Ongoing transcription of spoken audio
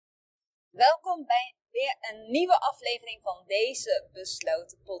Welkom bij weer een nieuwe aflevering van deze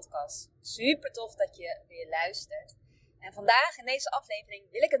besloten podcast. Super tof dat je weer luistert. En vandaag in deze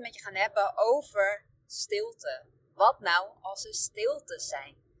aflevering wil ik het met je gaan hebben over stilte. Wat nou als er stiltes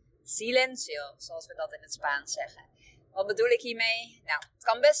zijn? Silencio, zoals we dat in het Spaans zeggen. Wat bedoel ik hiermee? Nou, het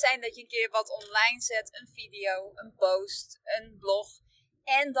kan best zijn dat je een keer wat online zet, een video, een post, een blog.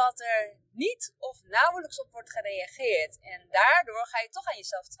 En dat er niet of nauwelijks op wordt gereageerd. En daardoor ga je toch aan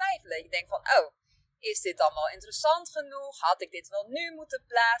jezelf twijfelen. Je denkt van, is dit allemaal interessant genoeg? Had ik dit wel nu moeten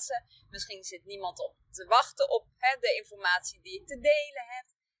plaatsen? Misschien zit niemand op te wachten op de informatie die ik te delen heb.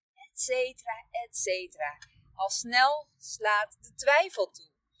 Etcetera, etcetera. Al snel slaat de twijfel toe.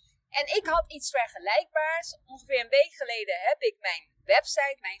 En ik had iets vergelijkbaars. Ongeveer een week geleden heb ik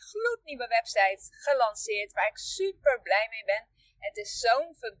mijn gloednieuwe website gelanceerd. Waar ik super blij mee ben. Het is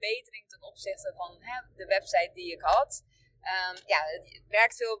zo'n verbetering ten opzichte van de website die ik had. Het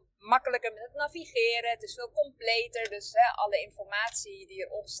werkt veel makkelijker met het navigeren. Het is veel completer. Dus alle informatie die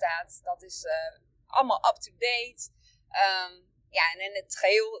erop staat, dat is allemaal up-to-date. En in het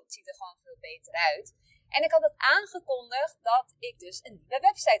geheel het ziet er gewoon veel beter uit. En ik had het aangekondigd dat ik dus een nieuwe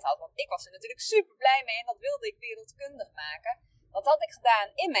website had. Want ik was er natuurlijk super blij mee en dat wilde ik wereldkundig maken. Dat had ik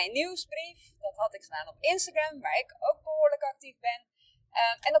gedaan in mijn nieuwsbrief. Dat had ik gedaan op Instagram, waar ik ook behoorlijk actief ben.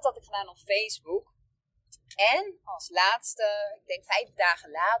 En dat had ik gedaan op Facebook. En als laatste, ik denk 5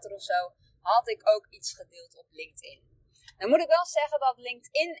 dagen later of zo, had ik ook iets gedeeld op LinkedIn. Dan moet ik wel zeggen dat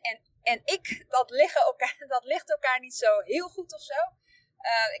LinkedIn en ik, dat ligt elkaar niet zo heel goed of zo.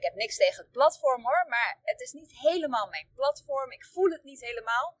 Ik heb niks tegen het platform hoor, maar het is niet helemaal mijn platform. Ik voel het niet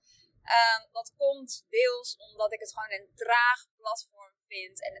helemaal. Dat komt deels omdat ik het gewoon een traag platform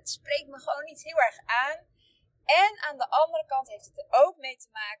vind. En het spreekt me gewoon niet heel erg aan. En aan de andere kant heeft het er ook mee te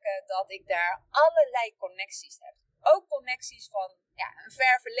maken dat ik daar allerlei connecties heb. Ook connecties van een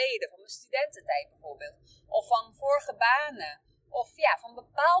ver verleden, van mijn studententijd bijvoorbeeld. Of van vorige banen. Of van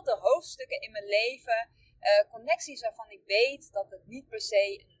bepaalde hoofdstukken in mijn leven. Connecties waarvan ik weet dat het niet per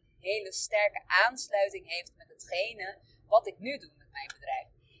se een hele sterke aansluiting heeft met hetgene wat ik nu doe met mijn bedrijf.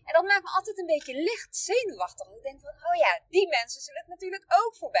 En dat maakt me altijd een beetje licht zenuwachtig. Ik denk van, die mensen zullen het natuurlijk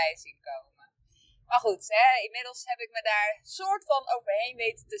ook voorbij zien komen. Maar goed, inmiddels heb ik me daar soort van overheen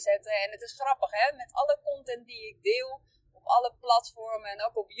weten te zetten. En het is grappig, met alle content die ik deel op alle platformen en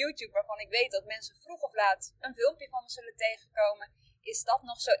ook op YouTube, waarvan ik weet dat mensen vroeg of laat een filmpje van me zullen tegenkomen, is dat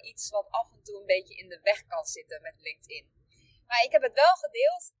nog zoiets wat af en toe een beetje in de weg kan zitten met LinkedIn. Maar ik heb het wel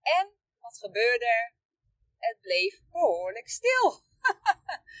gedeeld en wat gebeurde er? Het bleef behoorlijk stil.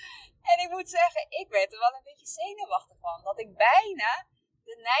 En ik moet zeggen, ik werd er wel een beetje zenuwachtig van. Dat ik bijna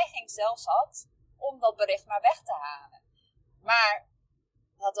de neiging zelfs had om dat bericht maar weg te halen. Maar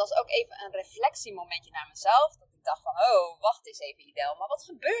dat was ook even een reflectiemomentje naar mezelf. Dat ik dacht van, wacht eens even Idel, maar wat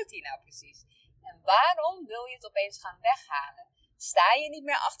gebeurt hier nou precies? En waarom wil je het opeens gaan weghalen? Sta je niet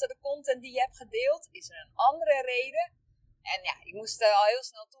meer achter de content die je hebt gedeeld? Is er een andere reden? En ik moest al heel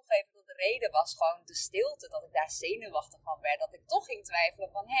snel toegeven dat de reden was gewoon de stilte. Dat ik daar zenuwachtig van werd. Dat ik toch ging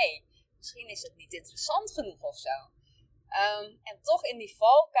twijfelen van, misschien is het niet interessant genoeg of zo. En toch in die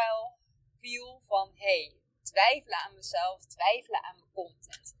valkuil viel van, twijfelen aan mezelf, twijfelen aan mijn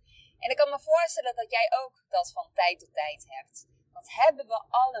content. En ik kan me voorstellen dat jij ook dat van tijd tot tijd hebt. Dat hebben we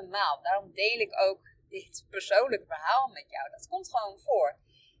allemaal. Daarom deel ik ook dit persoonlijke verhaal met jou. Dat komt gewoon voor.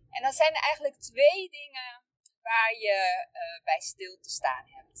 En dan zijn er eigenlijk 2 dingen waar je bij stil te staan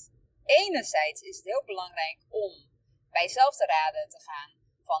hebt. Enerzijds is het heel belangrijk om bij jezelf te raden te gaan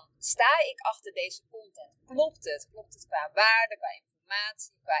van, sta ik achter deze content? Klopt het? Klopt het qua waarde, qua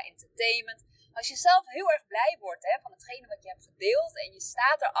informatie, qua entertainment? Als je zelf heel erg blij wordt van hetgene wat je hebt gedeeld en je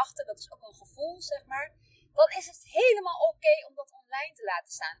staat erachter, dat is ook een gevoel zeg maar, dan is het helemaal oké om dat online te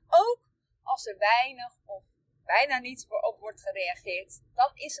laten staan. Ook als er weinig of bijna niet op wordt gereageerd,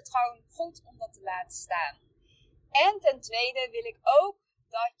 dan is het gewoon goed om dat te laten staan. En ten tweede wil ik ook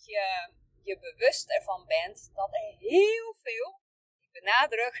dat je je bewust ervan bent dat er heel veel, ik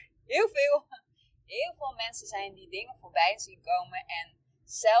benadruk heel veel mensen zijn die dingen voorbij zien komen en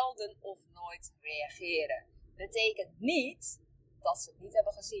zelden of nooit reageren. Betekent niet dat ze het niet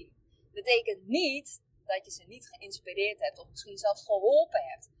hebben gezien. Betekent niet dat je ze niet geïnspireerd hebt of misschien zelfs geholpen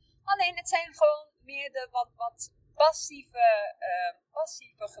hebt. Alleen het zijn gewoon meer de wat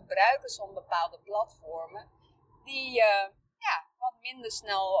passieve gebruikers van bepaalde platformen die wat minder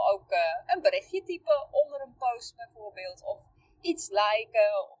snel ook een berichtje typen onder een post bijvoorbeeld of iets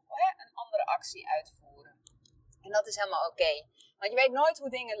liken of een andere actie uitvoeren. En dat is helemaal oké. Want je weet nooit hoe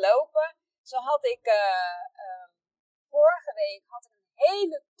dingen lopen. Zo had ik vorige week een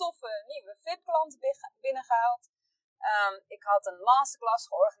hele toffe nieuwe VIP-klant binnengehaald. Ik had een masterclass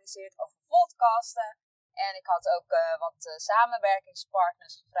georganiseerd over podcasten. En ik had ook wat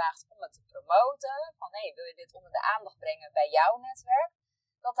samenwerkingspartners gevraagd om het te promoten. Van wil je dit onder de aandacht brengen bij jouw netwerk?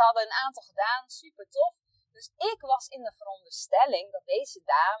 Dat hadden een aantal gedaan, super tof. Dus ik was in de veronderstelling dat deze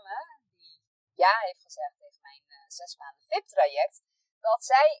dame, die ja heeft gezegd tegen mijn 6 maanden VIP-traject, dat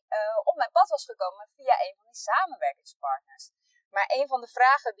zij op mijn pad was gekomen via een van die samenwerkingspartners. Maar een van de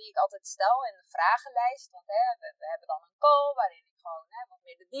vragen die ik altijd stel in de vragenlijst, want we hebben dan een call waarin ik gewoon wat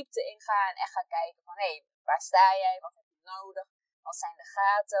meer de diepte inga en echt ga kijken van waar sta jij, wat heb je nodig, wat zijn de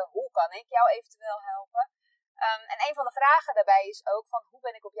gaten, hoe kan ik jou eventueel helpen. En een van de vragen daarbij is ook van hoe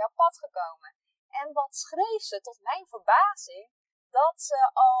ben ik op jouw pad gekomen. En wat schreef ze tot mijn verbazing, dat ze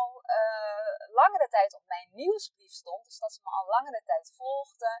al langere tijd op mijn nieuwsbrief stond, dus dat ze me al langere tijd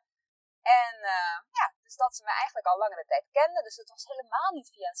volgde. En dus dat ze me eigenlijk al langere tijd kende. Dus het was helemaal niet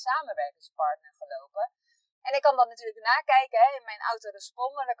via een samenwerkingspartner gelopen. En ik kan dan natuurlijk nakijken in mijn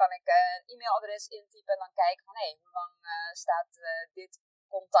autoresponder. Dan kan ik een e-mailadres intypen en dan kijken van hoe lang staat dit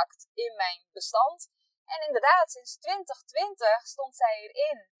contact in mijn bestand. En inderdaad, sinds 2020 stond zij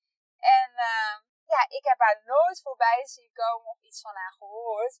erin. En ik heb haar nooit voorbij zien komen of iets van haar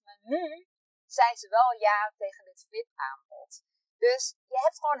gehoord. Maar nu zei ze wel ja tegen dit VIP-aanbod. Dus je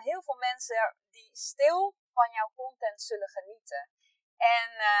hebt gewoon heel veel mensen die stil van jouw content zullen genieten. En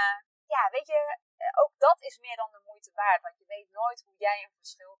weet je, ook dat is meer dan de moeite waard. Want je weet nooit hoe jij een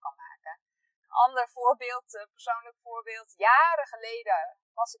verschil kan maken. Een ander voorbeeld, persoonlijk voorbeeld. Jaren geleden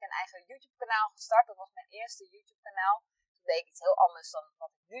was ik een eigen YouTube kanaal gestart. Dat was mijn eerste YouTube kanaal. Toen deed ik iets heel anders dan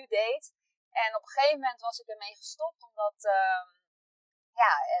wat ik nu deed. En op een gegeven moment was ik ermee gestopt. Omdat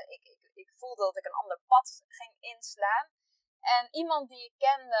ik voelde dat ik een ander pad ging inslaan. En iemand die ik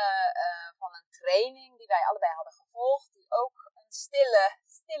kende van een training die wij allebei hadden gevolgd, die ook een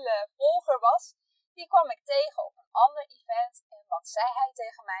stille volger was, die kwam ik tegen op een ander event. En wat zei hij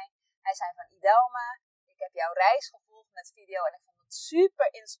tegen mij? Hij zei van Idelma, ik heb jouw reis gevolgd met video en ik vond het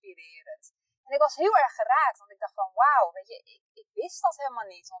super inspirerend. En ik was heel erg geraakt, want ik dacht van wauw, weet je, ik wist dat helemaal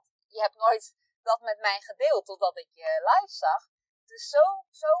niet. Want je hebt nooit dat met mij gedeeld totdat ik je live zag. Dus zo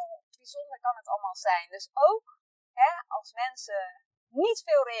bijzonder kan het allemaal zijn. Dus ook als mensen niet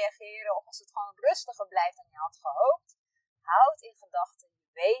veel reageren of als het gewoon rustiger blijft dan je had gehoopt, houd in gedachten, je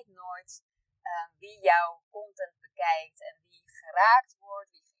weet nooit wie jouw content bekijkt en wie geraakt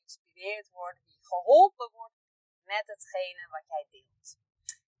wordt, wie geïnspireerd wordt, wie geholpen wordt met hetgene wat jij deelt.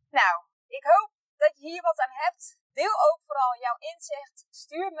 Nou, ik hoop dat je hier wat aan hebt. Deel ook vooral jouw inzicht.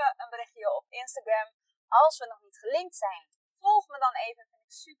 Stuur me een berichtje op Instagram. Als we nog niet gelinkt zijn, volg me dan even, vind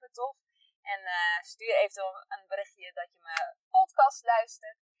ik super tof. En stuur eventueel een berichtje dat je mijn podcast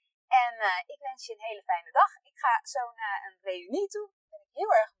luistert. En ik wens je een hele fijne dag. Ik ga zo naar een reunie toe. Daar ben ik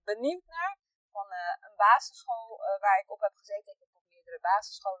heel erg benieuwd naar. Van een basisschool waar ik op heb gezeten. Ik heb op meerdere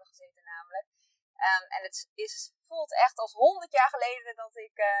basisscholen gezeten namelijk. En het voelt echt als 100 jaar geleden dat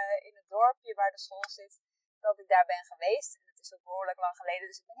ik in het dorpje waar de school zit, dat ik daar ben geweest. En het is ook behoorlijk lang geleden.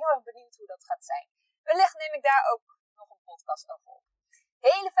 Dus ik ben heel erg benieuwd hoe dat gaat zijn. Wellicht neem ik daar ook nog een podcast over op.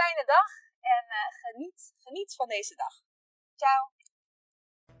 Hele fijne dag en geniet van deze dag. Ciao!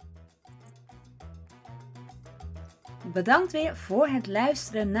 Bedankt weer voor het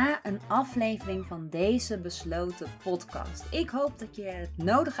luisteren naar een aflevering van deze besloten podcast. Ik hoop dat je er het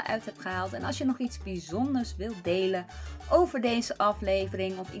nodige uit hebt gehaald. En als je nog iets bijzonders wilt delen over deze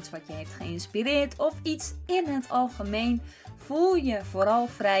aflevering of iets wat je heeft geïnspireerd of iets in het algemeen, voel je vooral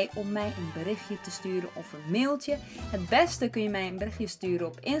vrij om mij een berichtje te sturen of een mailtje. Het beste kun je mij een berichtje sturen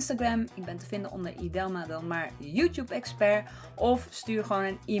op Instagram. Ik ben te vinden onder Idelma Delmar YouTube Expert. Of stuur gewoon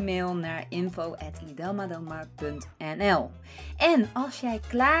een e-mail naar info@idelmadelmar.nl. En als jij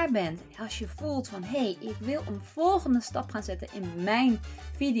klaar bent, als je voelt van ik wil een volgende stap gaan zetten in mijn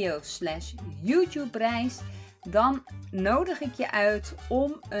video/YouTube reis, dan nodig ik je uit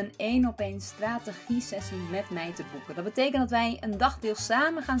om een 1-op-1 strategie sessie met mij te boeken. Dat betekent dat wij een dagdeel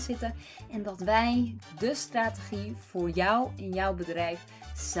samen gaan zitten en dat wij de strategie voor jou in jouw bedrijf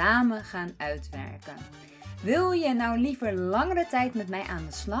samen gaan uitwerken. Wil je nou liever langere tijd met mij aan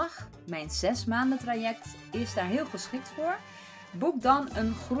de slag? Mijn 6 maanden traject is daar heel geschikt voor. Boek dan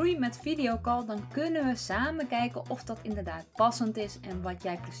een groei met videocall, dan kunnen we samen kijken of dat inderdaad passend is en wat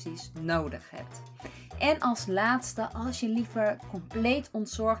jij precies nodig hebt. En als laatste, als je liever compleet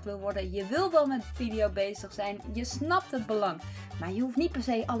ontzorgd wil worden, je wil wel met video bezig zijn, je snapt het belang, maar je hoeft niet per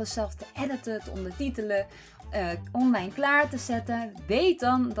se alles zelf te editen, te ondertitelen, online klaar te zetten. Weet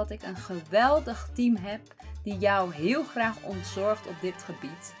dan dat ik een geweldig team heb die jou heel graag ontzorgt op dit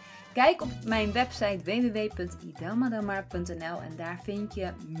gebied. Kijk op mijn website www.idelmadamar.nl en daar vind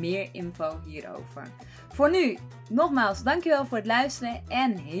je meer info hierover. Voor nu, nogmaals, dankjewel voor het luisteren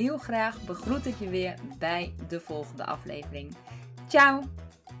en heel graag begroet ik je weer bij de volgende aflevering. Ciao!